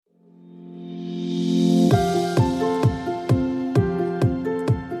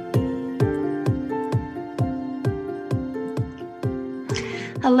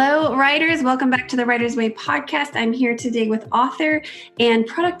Hello, writers. Welcome back to the Writer's Way podcast. I'm here today with author and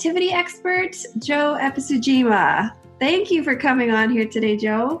productivity expert, Joe Episujima. Thank you for coming on here today,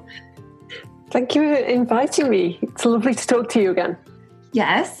 Joe. Thank you for inviting me. It's lovely to talk to you again.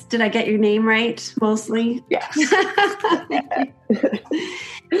 Yes. Did I get your name right, mostly? Yes.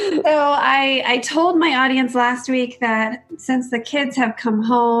 So I told my audience last week that since the kids have come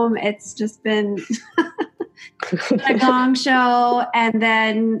home, it's just been a gong show. And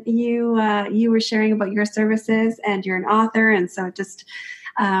then you were sharing about your services, and you're an author. And so just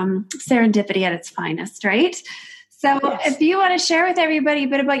serendipity at its finest, right? So yes. If you want to share with everybody a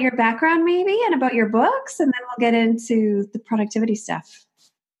bit about your background maybe and about your books, and then we'll get into the productivity stuff.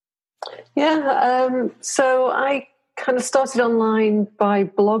 Yeah. So I kind of started online by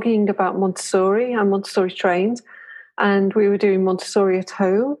blogging about Montessori. I'm Montessori trained, and we were doing Montessori at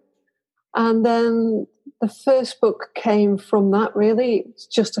home. And then the first book came from that, really. It's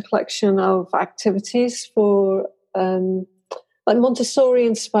just a collection of activities for like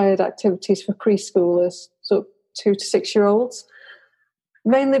Montessori-inspired activities for preschoolers, so 2 to 6 year olds,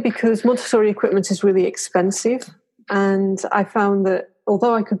 mainly because Montessori equipment is really expensive. And I found that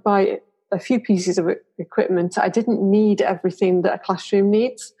although I could buy a few pieces of equipment, I didn't need everything that a classroom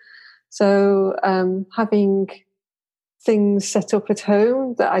needs. So having things set up at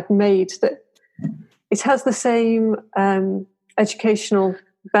home that I'd made, that it has the same educational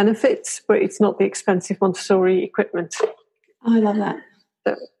benefits, but it's not the expensive Montessori equipment. Oh, I love that.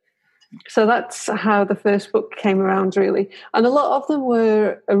 So that's how the first book came around, really. And a lot of them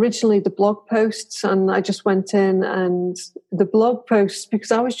were originally the blog posts, and I just went in, and the blog posts,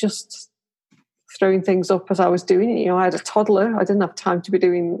 because I was just throwing things up as I was doing it. You know, I had a toddler. I didn't have time to be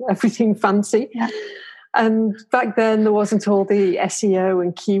doing everything fancy. Yeah. And back then there wasn't all the SEO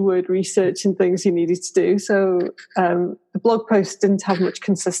and keyword research and things you needed to do. So the blog posts didn't have much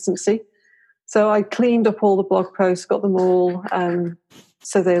consistency. So I cleaned up all the blog posts, got them all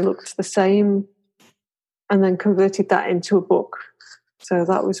so they looked the same, and then converted that into a book. So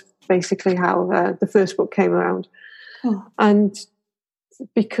that was basically how the first book came around. Oh. And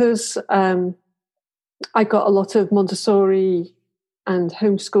because I got a lot of Montessori and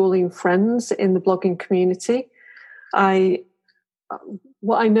homeschooling friends in the blogging community,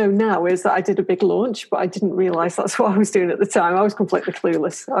 what I know now is that I did a big launch, but I didn't realize that's what I was doing at the time. I was completely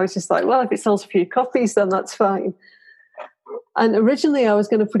clueless. I was just like, well, if it sells a few copies, then that's fine. And originally I was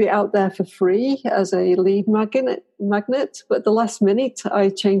going to put it out there for free as a lead magnet, but at the last minute I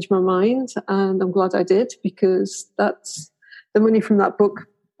changed my mind, and I'm glad I did, because that's the money from that book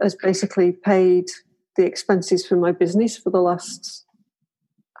has basically paid the expenses for my business for the last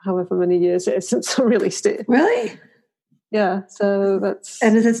however many years it is since I released it. Really? Yeah, so that's...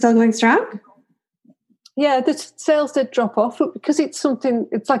 And is it still going strong? Yeah, the sales did drop off, but because it's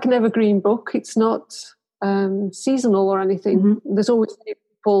like an evergreen book, it's not seasonal or anything. Mm-hmm. There's always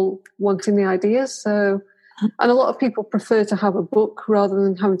people wanting the ideas. So, and a lot of people prefer to have a book rather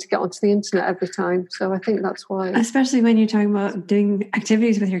than having to get onto the internet every time. So I think that's why. Especially when you're talking about doing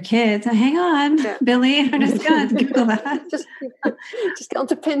activities with your kids. Hang on, yeah. Billy, I'm just going to Google that. just get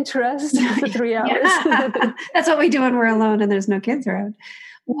onto Pinterest for 3 hours. Yeah. That's what we do when we're alone and there's no kids around.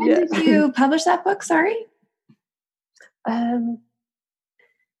 When did you publish that book? Sorry. You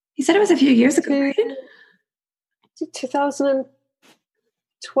said it was a few years ago, right?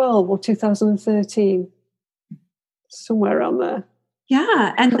 2012 or 2013. Somewhere around there.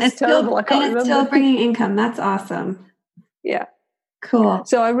 Yeah, and it's still bringing income. That's awesome. Yeah. Cool.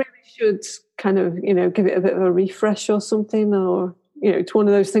 So I really should kind of, give it a bit of a refresh or something, or, it's one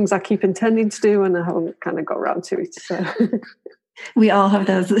of those things I keep intending to do and I haven't kind of got around to it. So we all have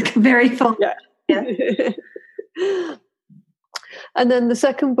those very full. Yeah. And then the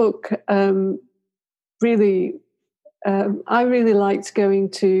second book, I really liked going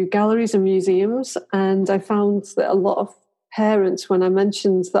to galleries and museums, and I found that a lot of parents, when I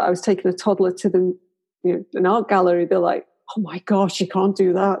mentioned that I was taking a toddler to an art gallery, they're like, oh my gosh, you can't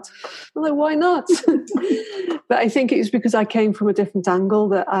do that. I'm like, why not? But I think it was because I came from a different angle,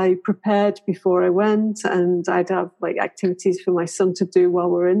 that I prepared before I went, and I'd have like activities for my son to do while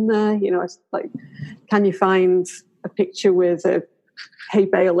we're in there. I was like, can you find a picture with a hay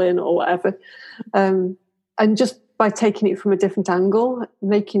bale in or whatever? And just by taking it from a different angle,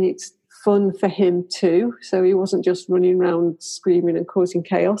 making it fun for him too. So he wasn't just running around screaming and causing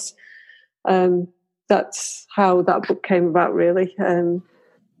chaos. That's how that book came about, really. And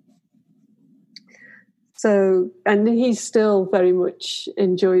he still very much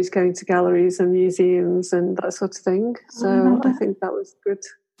enjoys going to galleries and museums and that sort of thing. So I think that was good.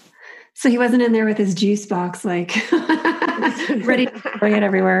 So he wasn't in there with his juice box, like ready to bring it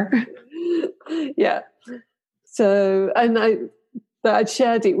everywhere. Yeah. So, and I'd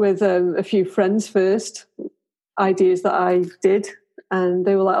shared it with a few friends first, ideas that I did, and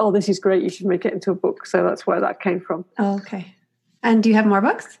they were like, "Oh, this is great! You should make it into a book." So that's where that came from. Oh, okay. And do you have more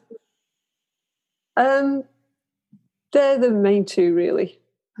books? They're the main two, really.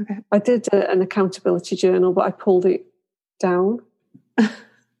 Okay. I did an accountability journal, but I pulled it down.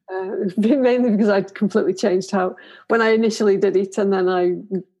 Mainly because I'd completely changed how when I initially did it, and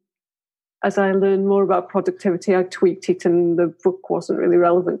then as I learned more about productivity, I tweaked it, and the book wasn't really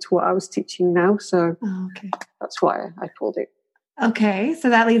relevant to what I was teaching now. So that's why I pulled it. Okay, so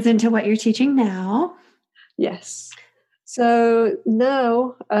that leads into what you're teaching now. Yes. So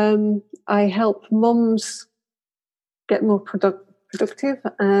now I help mums get more productive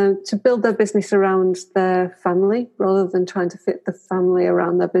to build their business around their family rather than trying to fit the family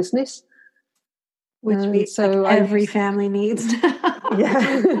around their business. Which means so every family needs now.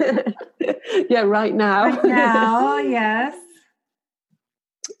 Yeah. Yeah, right now. Right now, yes.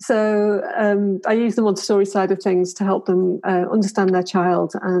 So I use the Montessori side of things to help them understand their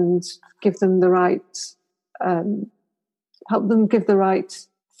child and give them the right, help them give the right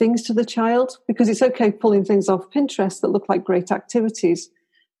things to the child, because it's okay pulling things off Pinterest that look like great activities.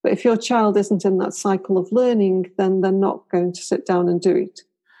 But if your child isn't in that cycle of learning, then they're not going to sit down and do it.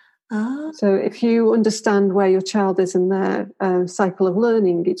 Oh. So if you understand where your child is in their cycle of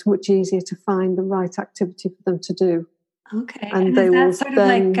learning, it's much easier to find the right activity for them to do. Okay. And they will sort of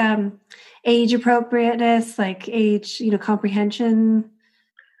like age appropriateness, like age, comprehension?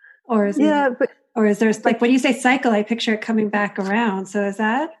 Or is there like when you say cycle, I picture it coming back around. So is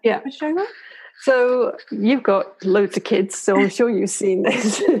that what you're talking about? So you've got loads of kids, so I'm sure you've seen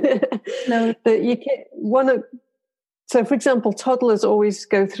this. No. So, for example, toddlers always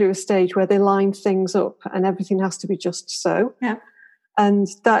go through a stage where they line things up and everything has to be just so. Yeah. And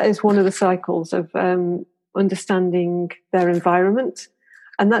that is one of the cycles of understanding their environment.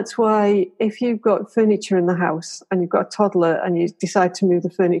 And that's why if you've got furniture in the house and you've got a toddler and you decide to move the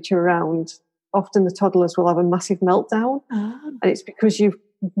furniture around, often the toddlers will have a massive meltdown. Oh. And it's because you've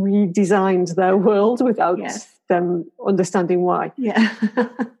redesigned their world without them understanding why. Yeah.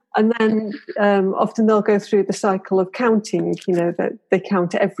 And then often they'll go through the cycle of counting, that they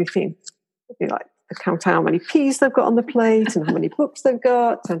count everything. They count how many peas they've got on the plate and how many books they've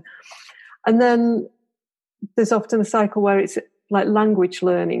got. And then there's often a cycle where it's like language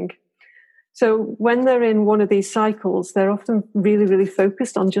learning. So when they're in one of these cycles, they're often really, really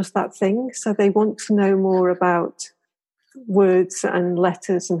focused on just that thing. So they want to know more about words and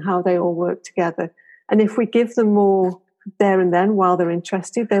letters and how they all work together. And if we give them more there and then while they're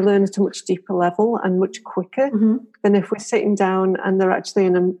interested, they learn at a much deeper level and much quicker than if we're sitting down and they're actually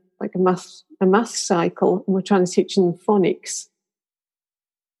in a math cycle and we're trying to teach them phonics.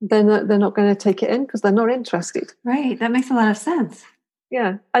 They're not going to take it in because they're not interested. Right. That makes a lot of sense.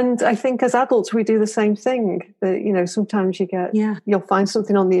 Yeah. And I think as adults, we do the same thing. That, sometimes you'll find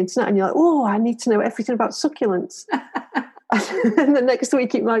something on the internet and you're like, oh, I need to know everything about succulents. And the next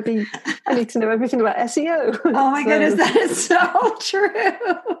week it might be, I need to know everything about SEO. Oh my goodness, that is so true.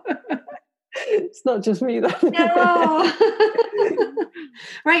 It's not just me though. No.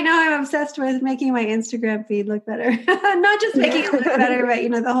 Right now I'm obsessed with making my Instagram feed look better. Not just making it look better,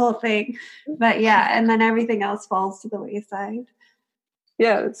 but the whole thing. But and then everything else falls to the wayside.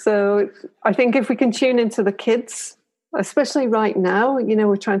 Yeah, so I think if we can tune into the kids, especially right now,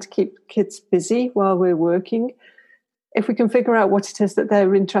 we're trying to keep kids busy while we're working. If we can figure out what it is that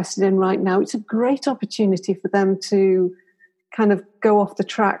they're interested in right now, it's a great opportunity for them to kind of go off the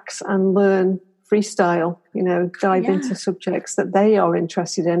tracks and learn freestyle, dive into subjects that they are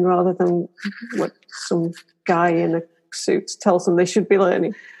interested in rather than what some guy in a suit tells them they should be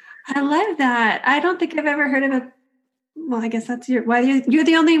learning. I love that. I don't think I've ever heard of I guess that's you're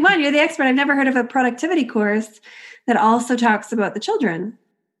the only one. You're the expert. I've never heard of a productivity course that also talks about the children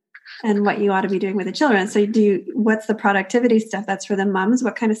and what you ought to be doing with the children. So what's the productivity stuff? That's for the moms.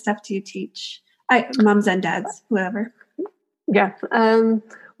 What kind of stuff do you teach? Moms and dads, whoever. Yeah.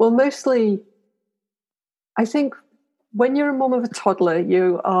 Well, mostly, I think when you're a mom of a toddler,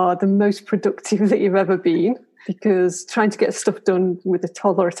 you are the most productive that you've ever been, because trying to get stuff done with a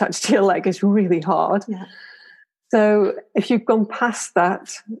toddler attached to your leg is really hard. Yeah. So if you've gone past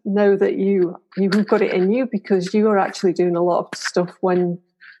that, know that you've got it in you, because you are actually doing a lot of stuff when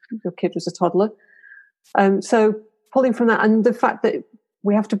your kid was a toddler. So pulling from that, and the fact that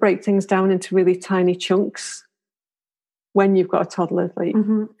we have to break things down into really tiny chunks when you've got a toddler,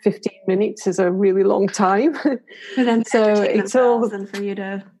 15 minutes is a really long time. For them to so it's all and for you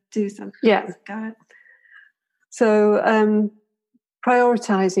to do something. Yeah. Got it. So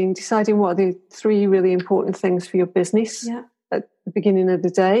prioritizing, deciding what are the 3 really important things for your business at the beginning of the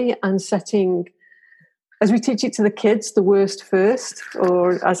day, and setting, as we teach it to the kids, the worst first,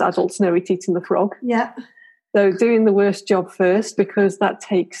 or as adults know, we teach them the frog. Yeah. So doing the worst job first, because that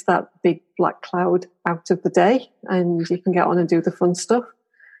takes that big black cloud out of the day and you can get on and do the fun stuff.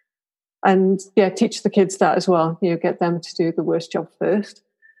 And teach the kids that as well, get them to do the worst job first.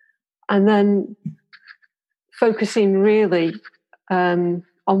 And then focusing really on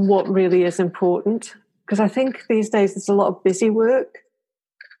what really is important. Because I think these days there's a lot of busy work.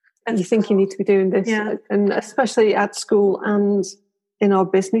 And you think you need to be doing this. Yeah. And especially at school and in our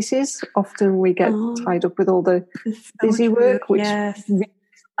businesses, often we get tied up with all the busy work, which is really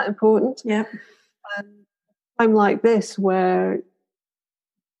not important. Yeah. Time like this where,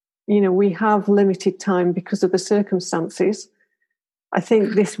 we have limited time because of the circumstances, I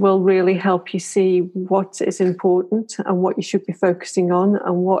think this will really help you see what is important and what you should be focusing on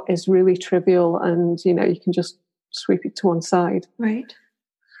and what is really trivial, and, you can just sweep it to one side. Right.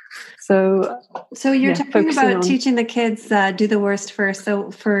 So you're talking about teaching the kids do the worst first. So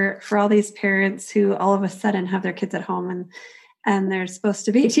for all these parents who all of a sudden have their kids at home and they're supposed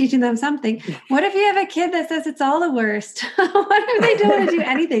to be teaching them something, what if you have a kid that says it's all the worst? What if they don't want to do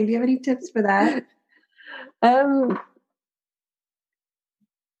anything? Do you have any tips for that?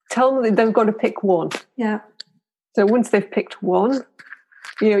 Tell them that they've got to pick one. Yeah. So once they've picked one,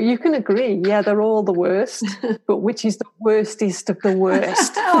 you can agree, they're all the worst, but which is the worstest of the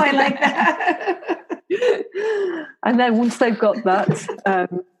worst? Oh, I like that. And then once they've got that...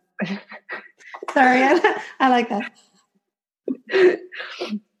 Sorry, I like that.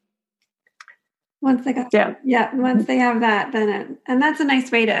 Once they got... once they have that, then and that's a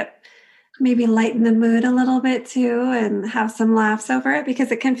nice way to maybe lighten the mood a little bit too and have some laughs over it,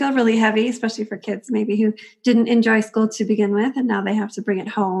 because it can feel really heavy, especially for kids maybe who didn't enjoy school to begin with and now they have to bring it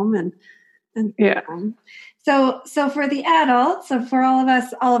home and so for the adults, so for all of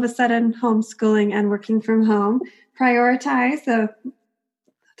us all of a sudden homeschooling and working from home, prioritize the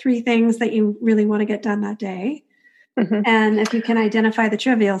 3 things that you really want to get done that day. Mm-hmm. And if you can identify the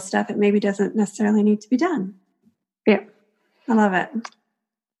trivial stuff, it maybe doesn't necessarily need to be done. Yeah. I love it.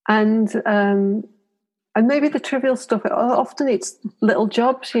 And maybe the trivial stuff, often it's little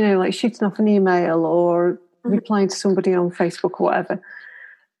jobs, like shooting off an email or replying to somebody on Facebook or whatever.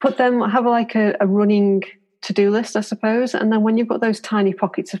 Put them, have like a running to-do list, I suppose. And then when you've got those tiny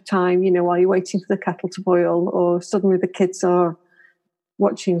pockets of time, while you're waiting for the kettle to boil, or suddenly the kids are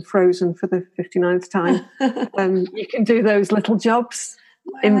watching Frozen for the 59th time, you can do those little jobs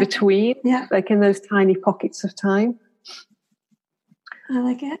in between, like in those tiny pockets of time. I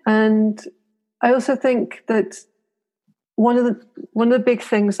like it. And I also think that one of the big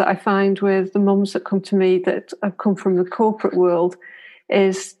things that I find with the mums that come to me that have come from the corporate world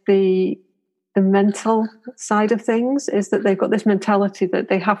is the mental side of things, is that they've got this mentality that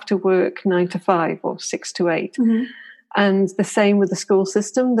they have to work 9 to 5 or 6 to 8. Mm-hmm. And the same with the school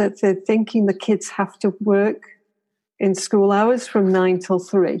system, that they're thinking the kids have to work in school hours from 9 till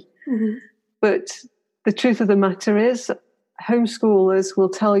 3. Mm-hmm. But the truth of the matter is, homeschoolers will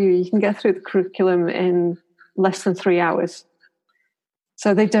tell you can get through the curriculum in less than 3 hours.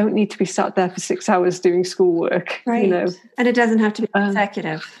 So they don't need to be sat there for 6 hours doing schoolwork. Right. And it doesn't have to be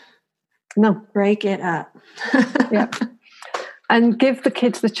consecutive. No. Break it up. Yeah. And give the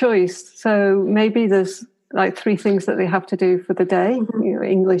kids the choice. So maybe there's like 3 things that they have to do for the day, mm-hmm.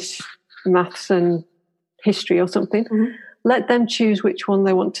 English, maths and history or something. Mm-hmm. Let them choose which one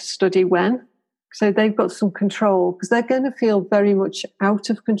they want to study when. So they've got some control, because they're going to feel very much out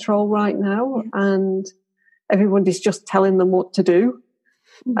of control right now, and everybody's just telling them what to do,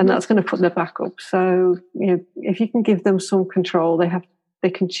 mm-hmm. and that's going to put their back up. So, if you can give them some control, they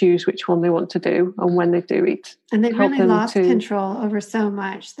can choose which one they want to do and when they do it. And they've really lost control over so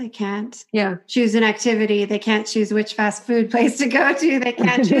much. They can't choose an activity. They can't choose which fast food place to go to. They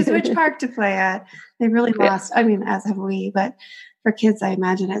can't choose which park to play at. They've really lost, as have we, but for kids, I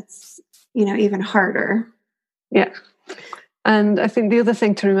imagine it's, even harder. Yeah. And I think the other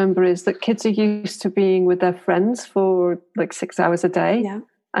thing to remember is that kids are used to being with their friends for like 6 hours a day. Yeah.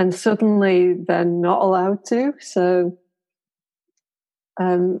 And suddenly they're not allowed to. So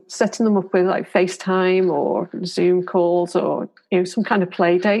setting them up with like FaceTime or Zoom calls or, some kind of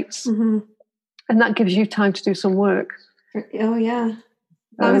play dates. Mm-hmm. And that gives you time to do some work. Oh, yeah. As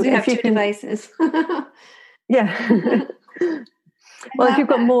long as you have 2 devices. Yeah. Well, if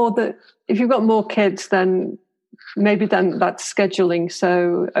you've got more kids, then maybe then that's scheduling.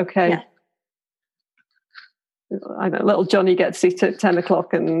 So, okay, I know little Johnny gets it at 10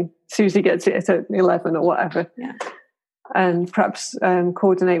 o'clock and Susie gets it at 11 or whatever. Yeah. And perhaps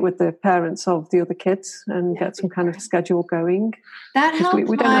coordinate with the parents of the other kids and get some kind of schedule going. That helped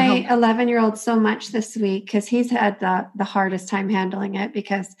my 11-year-old so much this week because he's had the hardest time handling it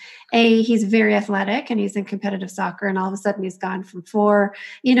because he's very athletic and he's in competitive soccer, and all of a sudden he's gone from 4,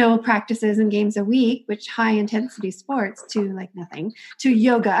 practices and games a week, which high intensity sports, to like nothing, to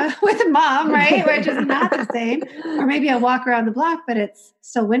yoga with mom, right? Which is not the same. Or maybe a walk around the block, but it's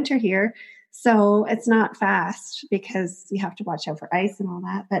still winter here. So it's not fast because you have to watch out for ice and all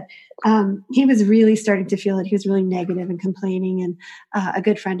that. But he was really starting to feel it. He was really negative and complaining. And a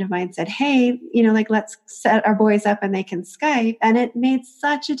good friend of mine said, hey, let's set our boys up and they can Skype. And it made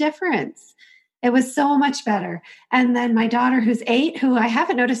such a difference. It was so much better. And then my daughter, who's 8, who I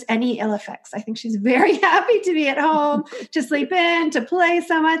haven't noticed any ill effects. I think she's very happy to be at home, to sleep in, to play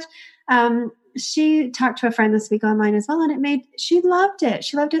so much. She talked to a friend this week online as well, and she loved it.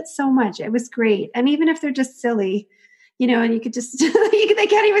 She loved it so much. It was great. And even if they're just silly, and you could just, they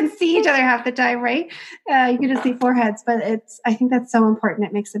can't even see each other half the time, right? You could just see foreheads, but I think that's so important.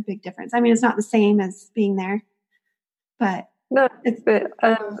 It makes a big difference. I mean, it's not the same as being there, but. No,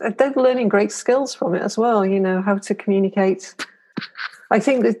 they're learning great skills from it as well, how to communicate. I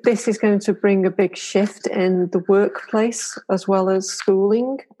think that this is going to bring a big shift in the workplace as well as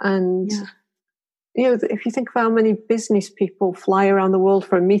schooling. And, if you think of how many business people fly around the world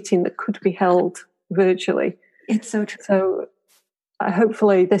for a meeting that could be held virtually. It's so true. So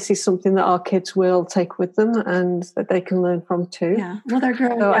hopefully this is something that our kids will take with them and that they can learn from too. Yeah. Well, they're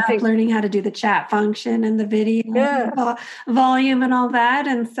growing up learning how to do the chat function and the video volume and all that.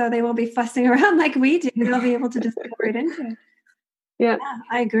 And so they won't be fussing around like we do. They'll be able to just go right into it. Yeah,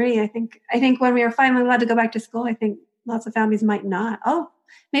 I agree. I think when we are finally allowed to go back to school, I think lots of families might not. Oh,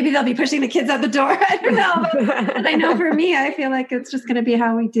 maybe they'll be pushing the kids out the door. I don't know. But I know for me, I feel like it's just going to be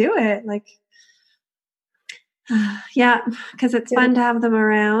how we do it. Like, because it's fun to have them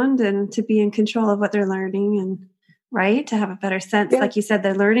around and to be in control of what they're learning and to have a better sense, like you said,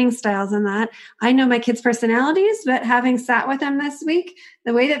 their learning styles and that. I know my kids' personalities, but having sat with them this week,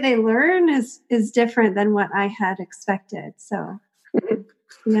 the way that they learn is different than what I had expected. So,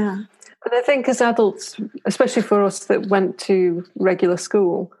 yeah. And I think as adults, especially for us that went to regular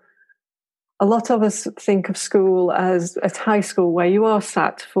school, a lot of us think of school as at high school where you are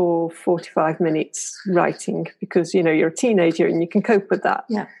sat for 45 minutes writing because, you're a teenager and you can cope with that.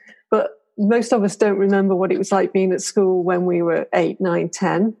 Yeah. But most of us don't remember what it was like being at school when we were 8, 9,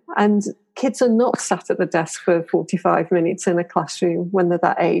 10. And kids are not sat at the desk for 45 minutes in a classroom when they're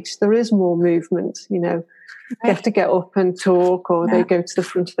that age. There is more movement, They have to get up and talk, or they go to the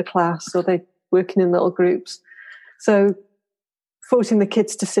front of the class, or they're working in little groups. So forcing the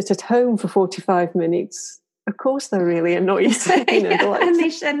kids to sit at home for 45 minutes, of course they're really annoyed. And they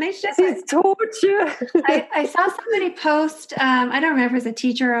should. It's torture. I saw somebody post, I don't remember if it was a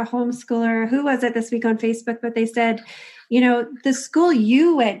teacher or a homeschooler, who was it this week on Facebook, but they said, the school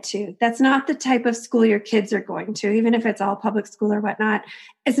you went to, that's not the type of school your kids are going to, even if it's all public school or whatnot.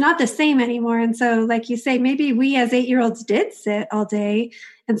 It's not the same anymore. And so, like you say, maybe we as 8-year-olds did sit all day.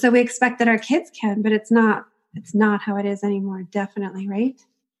 And so we expect that our kids can, but it's not how it is anymore. Definitely. Right.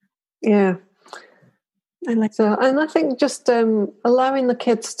 Yeah. And I think just allowing the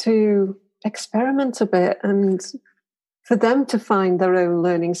kids to experiment a bit and for them to find their own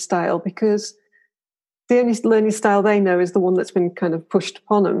learning style, because the only learning style they know is the one that's been kind of pushed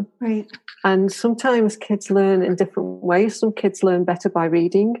upon them. Right. And sometimes kids learn in different ways. Some kids learn better by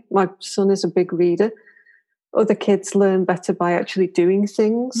reading. My son is a big reader. Other kids learn better by actually doing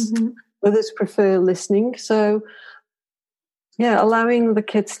things. Mm-hmm. Others prefer listening. So, allowing the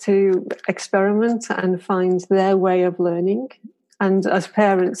kids to experiment and find their way of learning. And as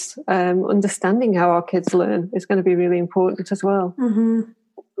parents, understanding how our kids learn is going to be really important as well. Mm-hmm.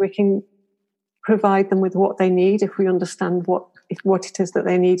 We can provide them with what they need if we understand what it is that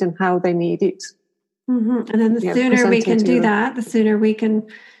they need and how they need it. Mm-hmm. And then the sooner we can do that, the sooner we can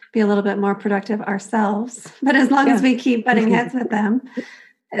be a little bit more productive ourselves. But as long as we keep butting heads with them,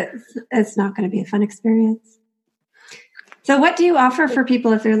 it's not going to be a fun experience. So what do you offer for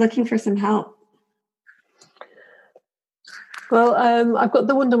people if they're looking for some help? Well, I've got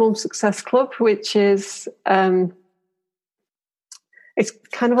the Wonder Mum Success Club, which is it's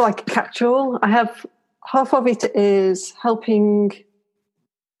kind of like a catch-all. I have half of it is helping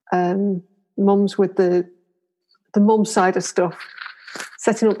mums with the mum side of stuff,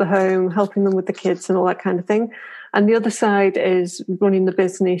 setting up the home, helping them with the kids and all that kind of thing. And the other side is running the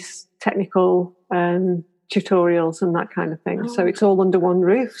business, technical tutorials and that kind of thing. So it's all under one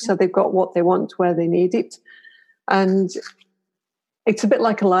roof. So they've got what they want where they need it. And it's a bit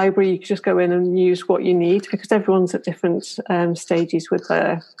like a library. You can just go in and use what you need because everyone's at different stages with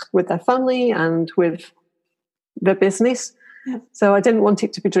their family and with their business. Yeah. So I didn't want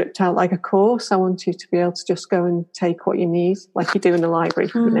it to be dripped out like a course. I want you to be able to just go and take what you need, like you do in a library.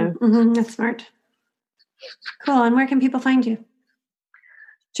 That's smart. Cool. And where can people find you?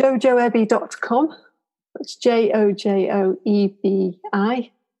 jojoebby.com. That's jojoebi.com.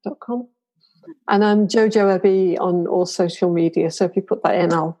 And I'm Jojo Ebby on all social media. So if you put that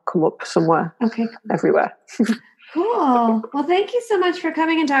in, I'll come up somewhere. Okay. Everywhere. Cool. Well, thank you so much for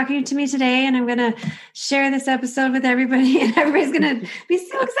coming and talking to me today. And I'm going to share this episode with everybody. And everybody's going to be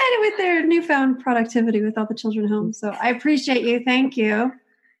so excited with their newfound productivity with all the children home. So I appreciate you. Thank you.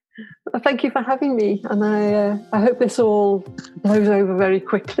 Well, thank you for having me. And I hope this all blows over very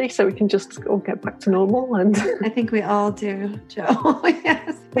quickly so we can just all get back to normal. And I think we all do, Jo.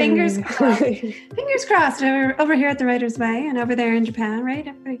 Yes. Fingers crossed. Fingers crossed over here at the Writer's Way and over there in Japan, right?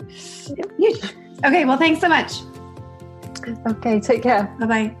 Everybody. Yep. Okay. Well, thanks so much. Okay. Take care.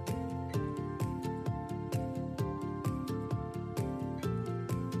 Bye-bye.